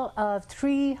total of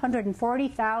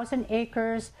 340,000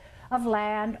 acres of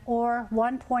land, or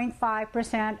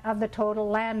 1.5% of the total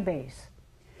land base.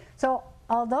 So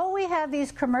although we have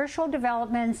these commercial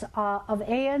developments of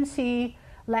ANC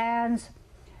lands,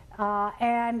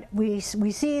 and we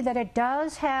see that it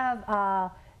does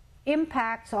have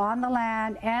impacts on the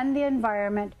land and the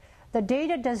environment, the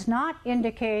data does not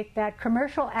indicate that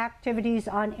commercial activities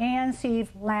on ANC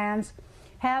lands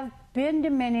have been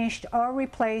diminished or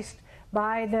replaced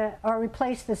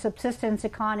the subsistence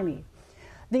economy.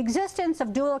 The existence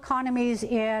of dual economies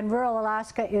in rural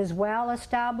Alaska is well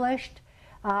established.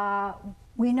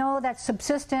 We know that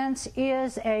subsistence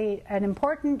is an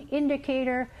important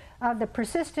indicator of the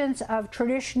persistence of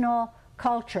traditional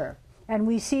culture, and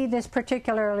we see this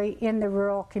particularly in the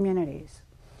rural communities.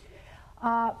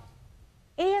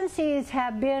 ANCs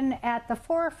have been at the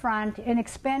forefront in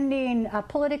expending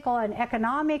political and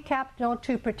economic capital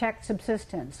to protect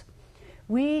subsistence.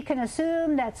 We can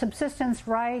assume that subsistence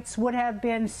rights would have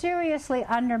been seriously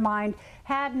undermined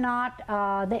had not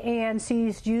the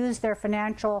ANCs used their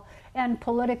financial and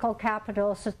political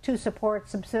capital to support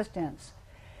subsistence.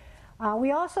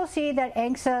 We also see that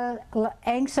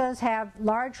ANCSAs have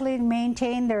largely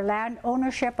maintained their land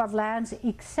ownership of lands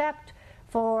except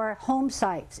for home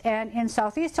sites. And in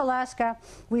Southeast Alaska,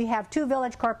 we have 2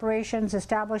 village corporations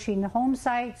establishing home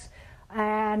sites,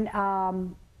 and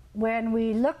when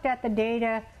we looked at the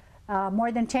data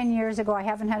more than 10 years ago, I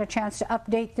haven't had a chance to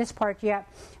update this part yet,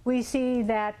 we see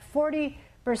that 40%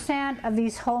 of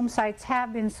these home sites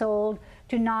have been sold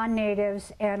to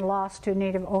non-natives and lost to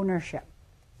native ownership.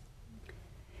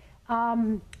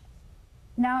 Now,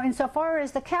 insofar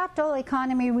as the capital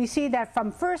economy, we see that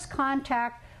from first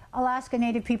contact, Alaska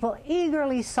Native people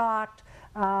eagerly sought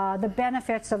the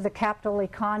benefits of the capital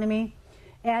economy.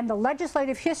 And the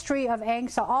legislative history of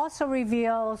ANCSA also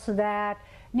reveals that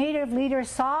Native leaders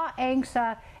saw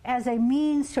ANCSA as a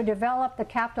means to develop the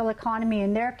capital economy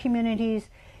in their communities,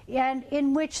 and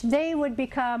in which they would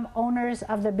become owners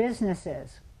of the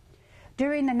businesses.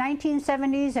 During the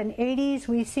 1970s and 80s,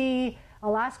 we see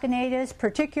Alaska Natives,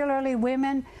 particularly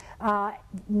women,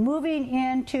 moving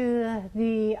into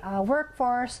the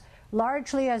workforce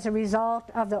largely as a result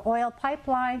of the oil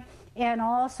pipeline and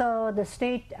also the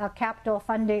state capital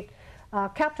funded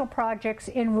capital projects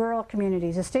in rural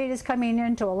communities. The state is coming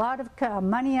into a lot of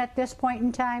money at this point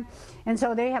in time, and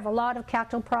so they have a lot of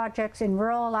capital projects in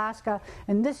rural Alaska,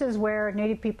 and this is where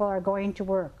Native people are going to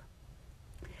work.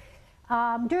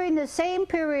 During the same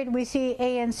period, we see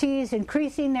ANCs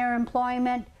increasing their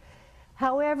employment.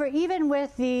 However, even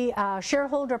with the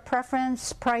shareholder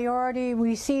preference priority,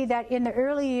 we see that in the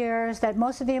early years that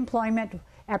most of the employment,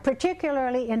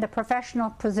 particularly in the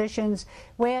professional positions,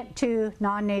 went to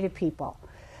non-Native people.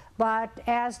 But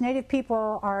as Native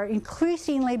people are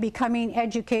increasingly becoming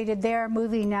educated, they're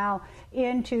moving now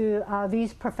into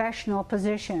these professional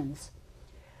positions.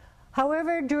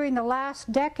 However, during the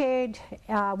last decade,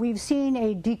 we've seen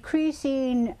a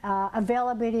decreasing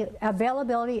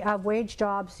availability of wage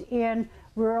jobs in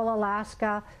rural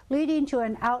Alaska, leading to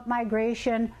an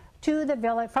outmigration to the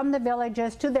from the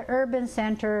villages to the urban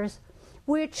centers,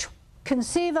 which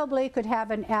conceivably could have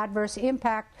an adverse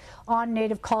impact on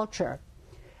Native culture.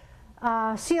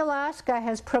 Sealaska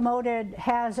has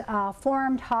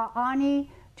formed Ha'ani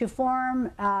to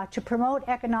promote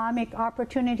economic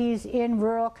opportunities in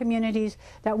rural communities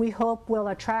that we hope will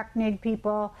attract Native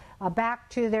people back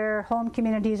to their home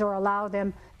communities or allow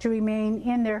them to remain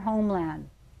in their homeland.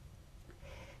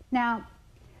 Now,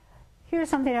 here's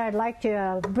something I'd like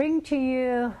to bring to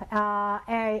you.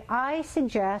 I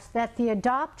suggest that the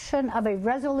adoption of a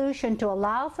resolution to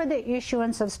allow for the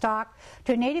issuance of stock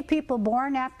to Native people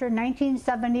born after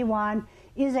 1971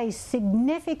 is a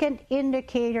significant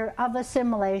indicator of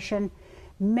assimilation,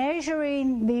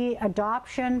 measuring the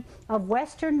adoption of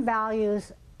Western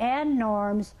values and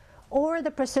norms or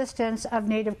the persistence of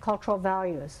Native cultural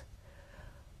values.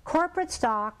 Corporate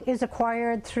stock is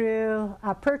acquired through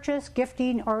a purchase,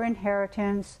 gifting, or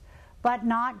inheritance, but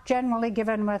not generally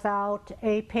given without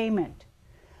a payment.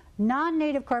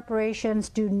 Non-Native corporations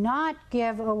do not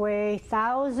give away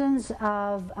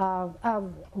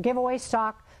give away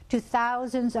stock to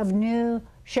thousands of new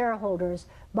shareholders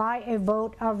by a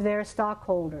vote of their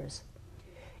stockholders.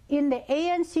 In the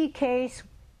ANC case,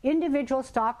 individual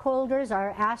stockholders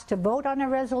are asked to vote on a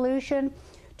resolution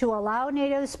to allow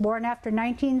Natives born after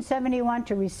 1971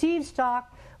 to receive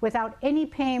stock without any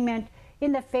payment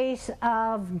in the face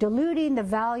of diluting the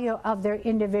value of their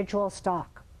individual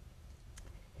stock.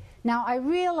 Now, I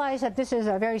realize that this is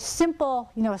a very simple,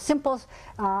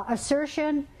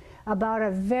 assertion about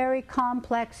a very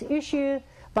complex issue,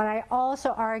 but I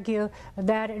also argue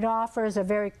that it offers a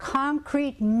very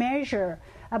concrete measure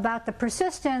about the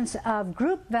persistence of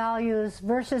group values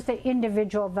versus the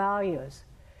individual values.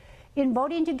 In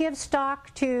voting to give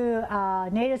stock to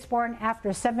Natives born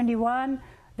after 71,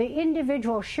 the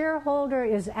individual shareholder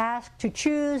is asked to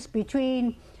choose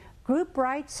between group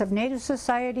rights of Native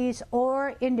societies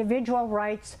or individual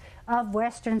rights of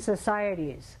Western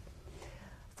societies.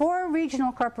 4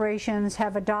 regional corporations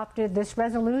have adopted this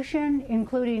resolution,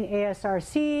 including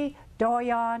ASRC,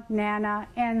 Doyon, NANA,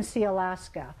 and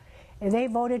Sealaska. And they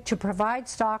voted to provide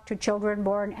stock to children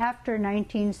born after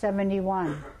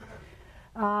 1971.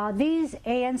 These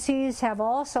ANCs have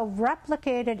also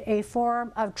replicated a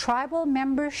form of tribal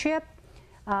membership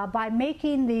by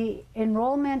making the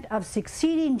enrollment of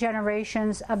succeeding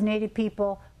generations of Native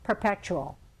people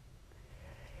perpetual.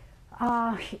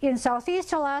 In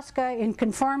Southeast Alaska, in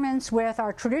conformance with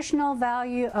our traditional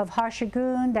value of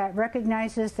Hashigun that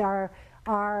recognizes our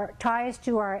ties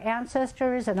to our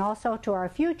ancestors and also to our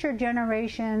future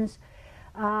generations,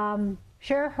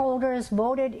 shareholders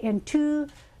voted in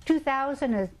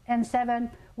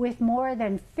 2007 with more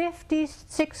than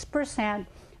 56%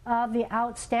 of the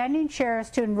outstanding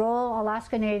shares to enroll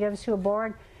Alaska Natives who were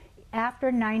born after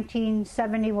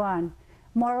 1971.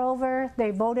 Moreover,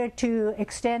 they voted to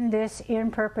extend this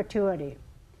in perpetuity.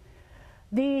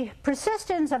 The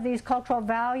persistence of these cultural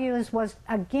values was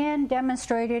again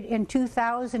demonstrated in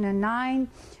 2009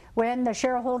 when the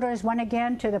shareholders went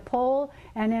again to the poll,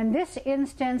 and in this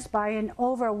instance, by an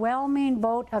overwhelming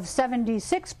vote of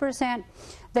 76%,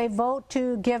 they vote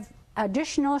to give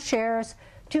additional shares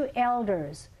to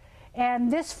elders.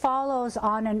 And this follows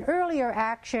on an earlier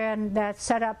action that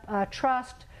set up a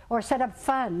trust, or set up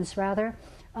funds rather,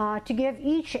 to give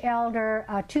each elder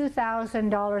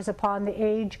 $2,000 upon the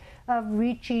age of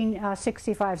reaching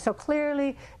 65. So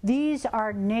clearly, these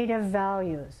are Native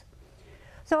values.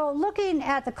 So looking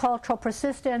at the cultural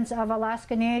persistence of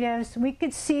Alaska Natives, we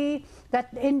could see that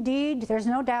indeed, there's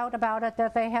no doubt about it,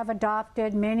 that they have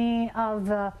adopted many of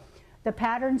the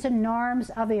patterns and norms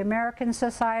of the American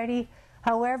society.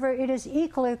 However, it is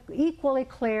equally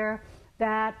clear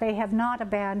that they have not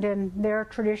abandoned their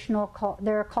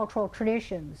cultural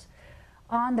traditions.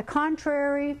 On the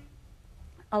contrary,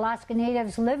 Alaska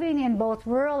Natives living in both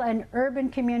rural and urban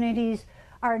communities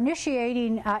are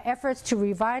initiating efforts to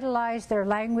revitalize their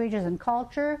languages and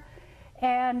culture.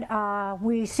 And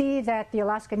we see that the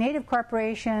Alaska Native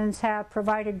corporations have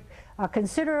provided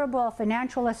considerable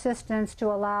financial assistance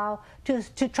to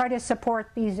try to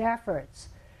support these efforts.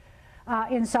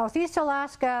 In Southeast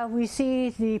Alaska, we see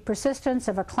the persistence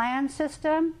of a clan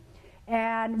system,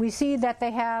 and we see that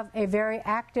they have a very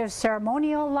active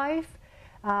ceremonial life,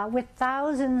 with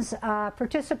thousands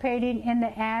participating in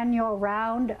the annual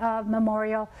round of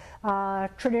memorial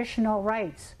traditional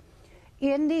rites.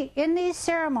 In these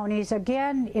ceremonies,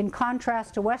 again, in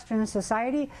contrast to Western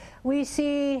society, we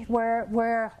see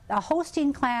where a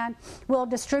hosting clan will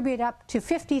distribute up to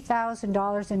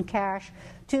 $50,000 in cash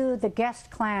to the guest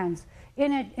clans.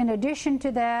 In addition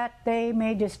to that, they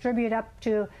may distribute up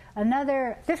to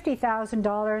another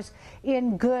 $50,000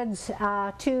 in goods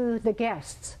to the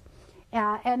guests.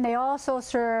 And they also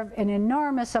serve an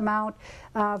enormous amount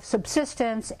of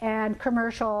subsistence and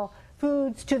commercial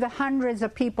foods to the hundreds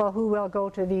of people who will go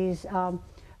to these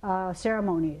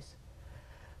ceremonies.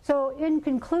 So in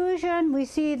conclusion, we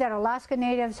see that Alaska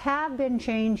Natives have been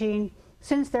changing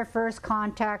since their first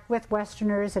contact with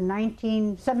Westerners in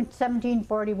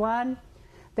 1741.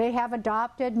 They have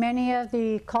adopted many of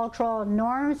the cultural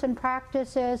norms and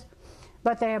practices,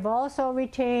 but they have also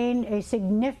retained a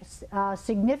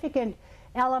significant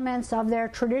elements of their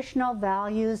traditional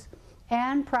values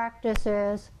and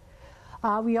practices.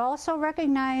 We also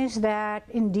recognize that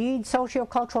indeed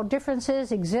sociocultural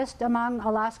differences exist among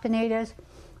Alaska Natives.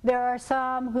 There are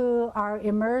some who are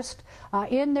immersed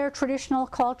in their traditional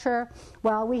culture,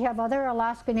 while we have other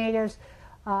Alaska Natives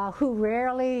who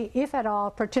rarely, if at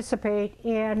all, participate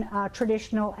in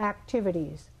traditional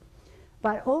activities.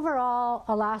 But overall,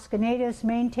 Alaska Natives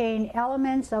maintain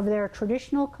elements of their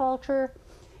traditional culture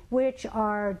which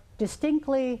are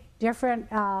distinctly different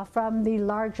from the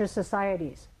larger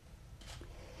societies.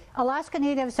 Alaska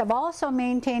Natives have also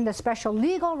maintained the special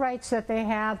legal rights that they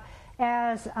have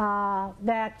as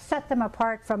that set them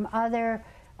apart from other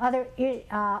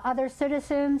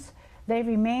citizens. They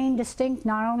remain distinct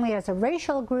not only as a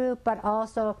racial group, but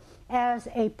also as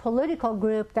a political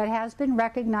group that has been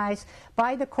recognized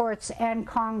by the courts and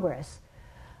Congress.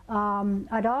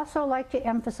 I'd also like to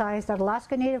emphasize that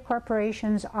Alaska Native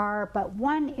corporations are but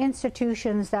one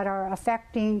institutions that are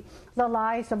affecting the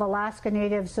lives of Alaska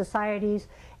Native societies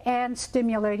and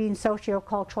stimulating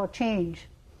sociocultural change.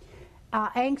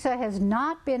 ANCSA has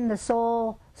not been the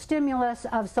sole stimulus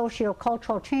of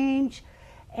sociocultural change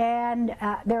and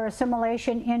their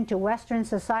assimilation into Western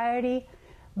society,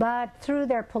 but through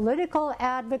their political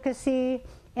advocacy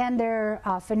and their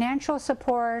financial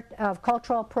support of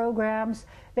cultural programs,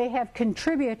 they have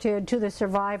contributed to the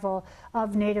survival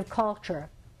of Native culture.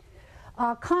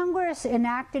 Congress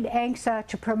enacted ANCSA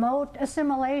to promote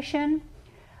assimilation,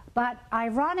 but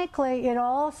ironically it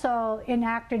also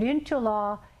enacted into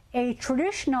law a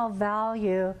traditional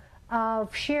value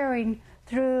of sharing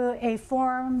through a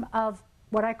form of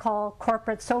what I call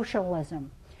corporate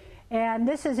socialism. And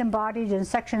this is embodied in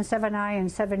Section 7I and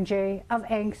 7J of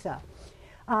ANCSA.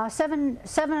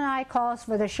 7I calls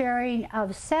for the sharing of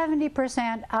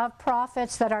 70% of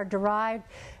profits that are derived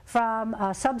from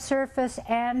subsurface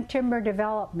and timber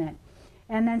development.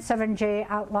 And then 7J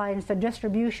outlines the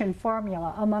distribution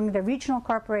formula among the regional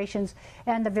corporations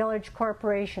and the village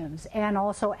corporations, and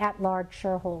also at-large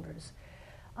shareholders.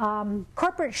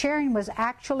 Corporate sharing was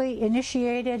actually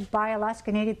initiated by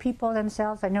Alaska Native people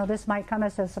themselves. I know this might come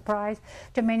as a surprise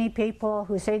to many people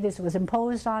who say this was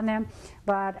imposed on them,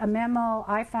 but a memo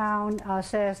I found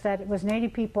says that it was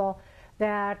Native people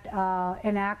that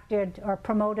enacted or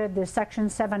promoted the Section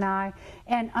 7I,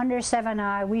 and under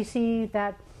 7I we see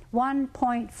that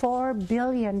 $1.4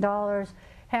 billion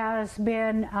has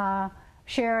been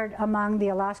shared among the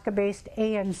Alaska-based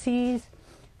ANCs.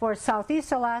 For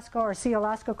Southeast Alaska or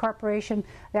Sealaska Corporation,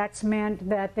 that's meant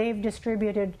that they've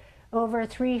distributed over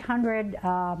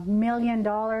 $300 million,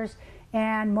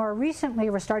 and more recently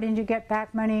we're starting to get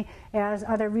back money as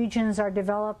other regions are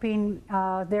developing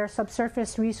their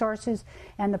subsurface resources,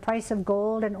 and the price of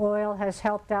gold and oil has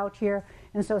helped out here,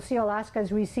 and so Sealaska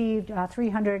has received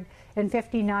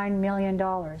 $359 million.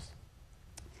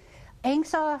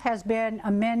 ANCSA has been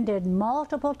amended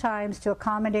multiple times to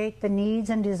accommodate the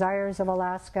needs and desires of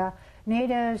Alaska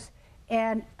Natives,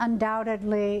 and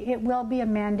undoubtedly it will be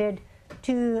amended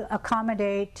to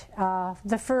accommodate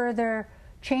the further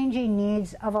changing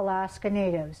needs of Alaska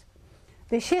Natives.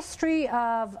 The history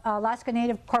of Alaska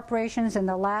Native corporations in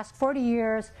the last 40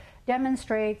 years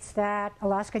demonstrates that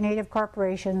Alaska Native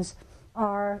corporations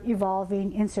our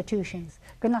evolving institutions.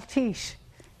 Good night.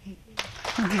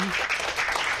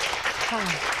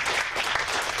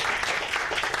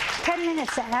 10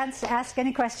 minutes to ask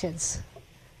any questions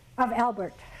of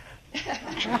Albert.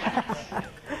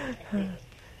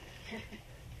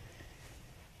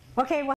 Okay. Well,